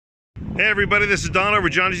Hey everybody, this is Don over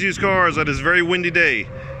at Johnny's Used Cars on this very windy day.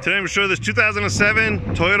 Today I'm going to show you this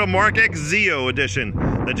 2007 Toyota Mark X Zeo edition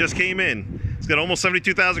that just came in. It's got almost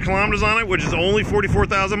 72,000 kilometers on it, which is only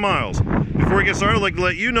 44,000 miles. Before we get started, I'd like to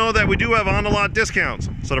let you know that we do have on-the-lot discounts.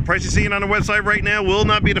 So the price you're seeing on the website right now will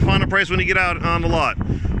not be the final price when you get out on the lot.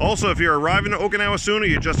 Also, if you're arriving to Okinawa soon or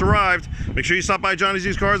you just arrived, make sure you stop by Johnny's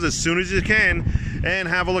Used Cars as soon as you can and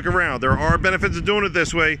have a look around. There are benefits of doing it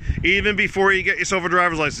this way, even before you get yourself a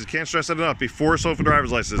driver's license. Can't stress that enough, before yourself a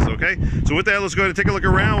driver's license, okay? So with that, let's go ahead and take a look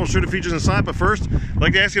around. We'll show the features inside, but first, I'd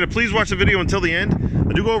like to ask you to please watch the video until the end.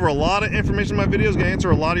 I do go over a lot of information in my videos, gonna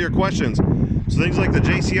answer a lot of your questions. So things like the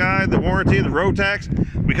JCI, the warranty, the road tax,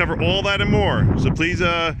 we cover all that and more. So please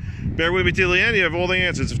bear with me till the end. You have all the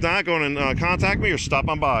answers. If not, go and contact me or stop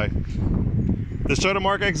on by. This Toyota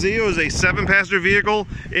Mark X Zeo is a 7-passenger vehicle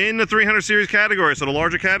in the 300 series category, so the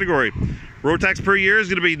larger category. Road tax per year is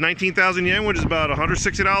going to be 19,000 yen, which is about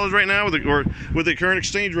 $160 right now with the current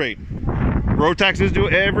exchange rate. Road tax is due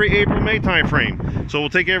every April-May time frame, so we'll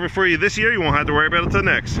take care of it for you this year. You won't have to worry about it till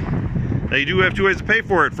next. Now you do have two ways to pay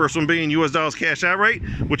for it. First one being US dollars cash out rate,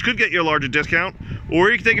 which could get you a larger discount, or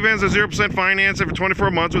you can take advantage of 0% financing for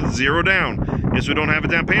 24 months with zero down. Yes, we don't have a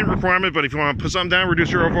down payment requirement, but if you want to put something down, reduce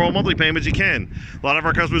your overall monthly payments, you can. A lot of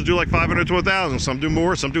our customers do like $500 to $1,000. Some do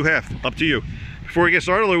more, some do half. Up to you. Before we get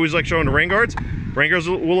started, I always like showing the rain guards. Rain guards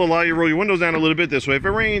will allow you to roll your windows down a little bit. This way, if it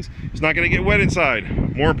rains, it's not going to get wet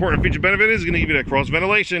inside. More important feature benefit is going to give you that cross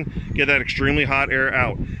ventilation, get that extremely hot air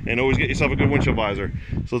out, and always get yourself a good windshield visor.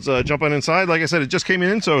 So let's jump on inside. Like I said, it just came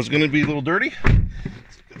in, so it's going to be a little dirty.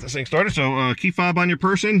 Let's get this thing started. So key fob on your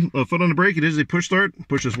person, foot on the brake. It is a push start.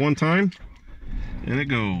 Push this one time, and it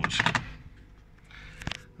goes.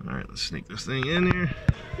 All right, let's sneak this thing in here.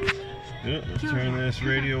 Good, let's turn this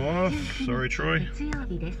radio off. Sorry, Troy.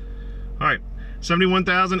 All right,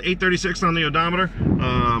 71,836 on the odometer.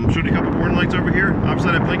 Showed you a couple warning lights over here.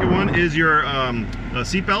 Opposite that blinking one is your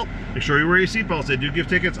seatbelt. Make sure you wear your seatbelts. They do give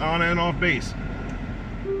tickets on and off base.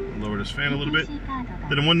 Lower this fan a little bit.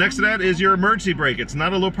 Then the one next to that is your emergency brake. It's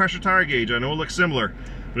not a low pressure tire gauge. I know it looks similar,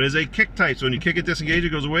 but it is a kick type. So when you kick it, disengage, it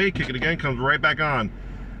goes away. Kick it again, comes right back on.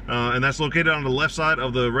 And that's located on the left side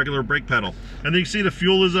of the regular brake pedal. And then you see the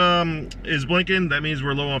fuel is blinking. That means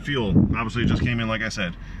we're low on fuel. Obviously, it just came in, like I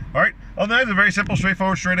said. All right, other than that, it's a very simple,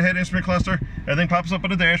 straightforward, straight ahead instrument cluster. Everything pops up on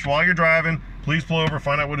the dash while you're driving. Please pull over,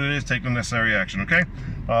 find out what it is, take the necessary action, okay?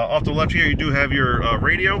 Off to the left here, you do have your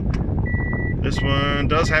radio. This one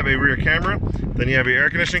does have a rear camera. Then you have your air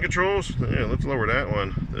conditioning controls. Yeah, let's lower that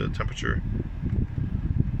one, the temperature.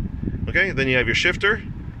 Okay, then you have your shifter.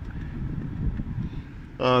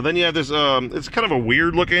 Then you have this, it's kind of a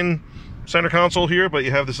weird looking center console here, but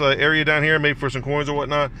you have this area down here made for some coins or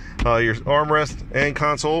whatnot. Your armrest and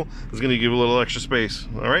console is going to give you a little extra space.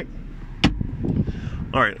 All right.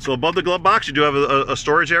 So above the glove box, you do have a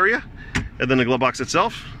storage area, and then the glove box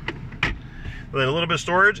itself. And then a little bit of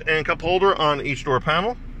storage and cup holder on each door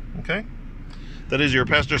panel. Okay. That is your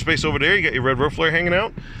passenger space over there. You got your red roof flare hanging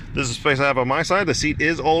out. This is the space I have on my side. The seat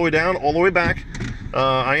is all the way down, all the way back.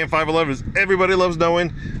 I am 5'11", as everybody loves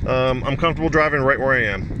knowing. I'm comfortable driving right where I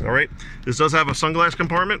am. All right. This does have a sunglass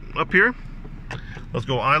compartment up here. Let's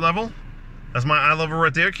go eye level. That's my eye level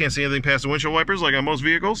right there. Can't see anything past the windshield wipers like on most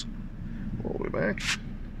vehicles. All the way back.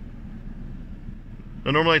 Now,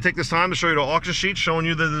 normally I take this time to show you the auction sheet showing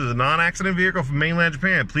you that this is a non-accident vehicle from mainland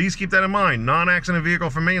Japan. Please keep that in mind, non-accident vehicle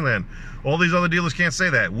from mainland. All these other dealers can't say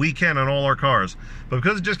that. We can on all our cars. But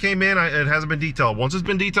because it just came in, it hasn't been detailed. Once it's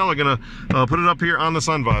been detailed, I'm gonna put it up here on the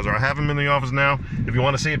sun visor. I have them in the office now. If you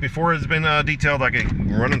want to see it before it's been detailed, I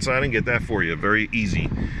can run inside and get that for you. Very easy.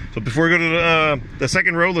 So before we go to the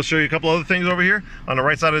second row, let's show you a couple other things over here. On the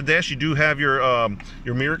right side of the dash, you do have your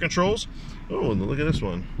mirror controls. Oh, look at this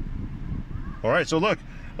one. All right, so look,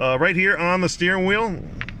 right here on the steering wheel,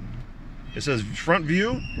 it says front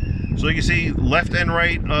view. So you can see left and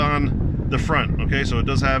right on the front, okay? So it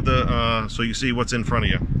does have the, so you see what's in front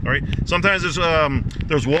of you, all right? Sometimes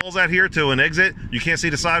there's walls out here to an exit. You can't see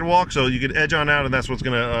the sidewalk, so you can edge on out, and that's what's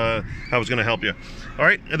gonna, how it's gonna help you. All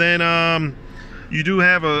right, and then you do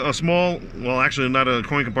have a small, well, actually not a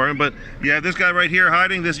coin compartment, but you have this guy right here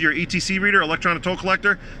hiding. This is your ETC reader, electronic toll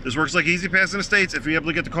collector. This works like Easy Pass in the States if you're able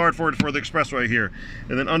to get the card for it for the expressway here.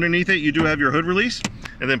 And then underneath it, you do have your hood release.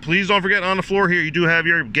 And then please don't forget on the floor here, you do have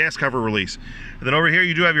your gas cover release. And then over here,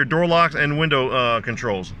 you do have your door locks and window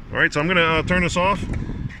controls. All right, so I'm gonna turn this off.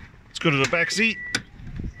 Let's go to the back seat.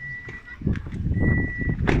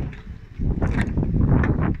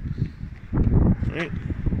 All right.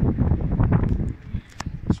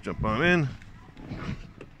 Jump on in.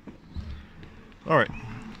 All right.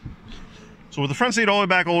 So with the front seat all the way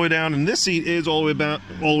back, all the way down, and this seat is all the way back,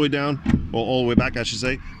 all the way down, well, all the way back, I should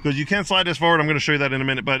say, because you can slide this forward. I'm going to show you that in a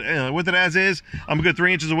minute. But with it as is, I'm a good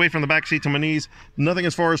 3 inches away from the back seat to my knees. Nothing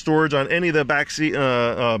as far as storage on any of the back seat,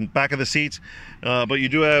 back of the seats. But you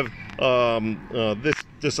do have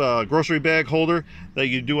this grocery bag holder that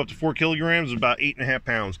you do up to 4 kilograms, is about 8.5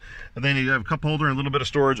 pounds. And then you have a cup holder and a little bit of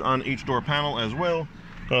storage on each door panel as well.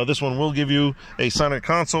 This one will give you a center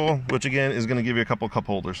console, which again is going to give you a couple cup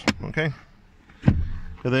holders. Okay.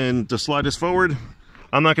 And then to slide this forward,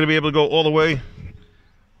 I'm not going to be able to go all the way,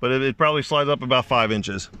 but it probably slides up about 5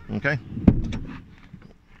 inches. Okay.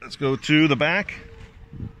 Let's go to the back.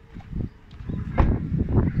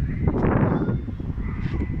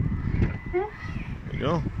 There you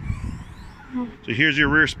go. So here's your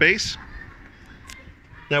rear space.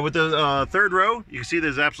 Now with the third row, you can see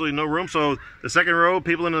there's absolutely no room. So the second row,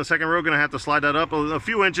 people in the second row are going to have to slide that up a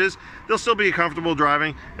few inches. They'll still be comfortable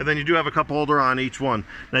driving. And then you do have a cup holder on each one.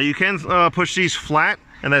 Now you can push these flat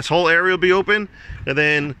and this whole area will be open. And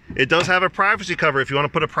then it does have a privacy cover. If you want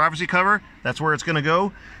to put a privacy cover, that's where it's going to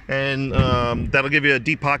go. And that'll give you a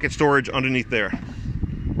deep pocket storage underneath there.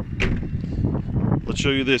 Let's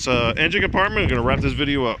show you this engine compartment. I'm going to wrap this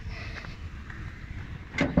video up.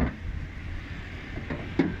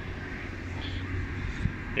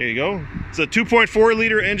 There you go. It's a 2.4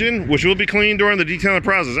 liter engine, which will be cleaned during the detailing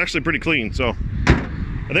process. It's actually pretty clean. So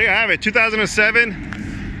there you have it.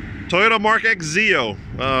 2007 Toyota Mark X Zeo,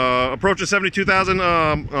 approaching 72,000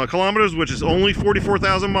 kilometers, which is only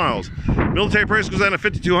 44,000 miles. Military price goes down to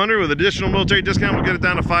 $5,200. With additional military discount, we'll get it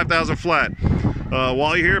down to $5,000 flat.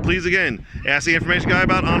 While you're here, please again ask the information guy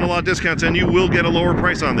about on-the-lot discounts, and you will get a lower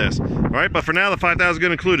price on this. All right, but for now, the $5,000 is going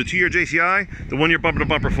to include a 2-year JCI, the 1-year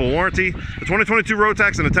bumper-to-bumper full warranty, the 2022 road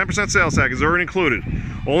tax, and the 10% sales tax is already included.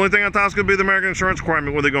 Only thing on top is going to be the American insurance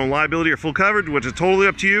requirement, whether they go on liability or full coverage, which is totally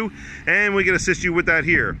up to you, and we can assist you with that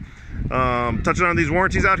here. Touching on these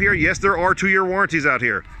warranties out here, yes, there are 2-year warranties out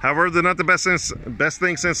here. However, they're not the best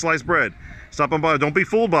thing since sliced bread. Stop on by. Don't be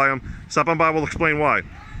fooled by them. Stop on by. We'll explain why.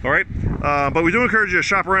 All right, but we do encourage you to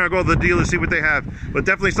shop around, go to the dealers, see what they have. But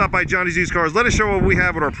definitely stop by Johnny's Used Cars. Let us show what we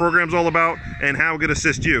have, what our program's all about, and how we can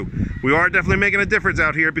assist you. We are definitely making a difference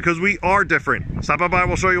out here because we are different. Stop on by,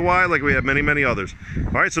 we'll show you why, like we have many, many others.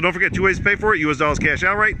 All right, so don't forget 2 ways to pay for it: US dollars cash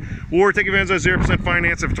outright, or take advantage of 0%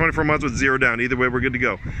 finance for 24 months with 0 down. Either way, we're good to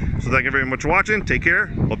go. So thank you very much for watching. Take care.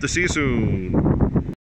 Hope to see you soon.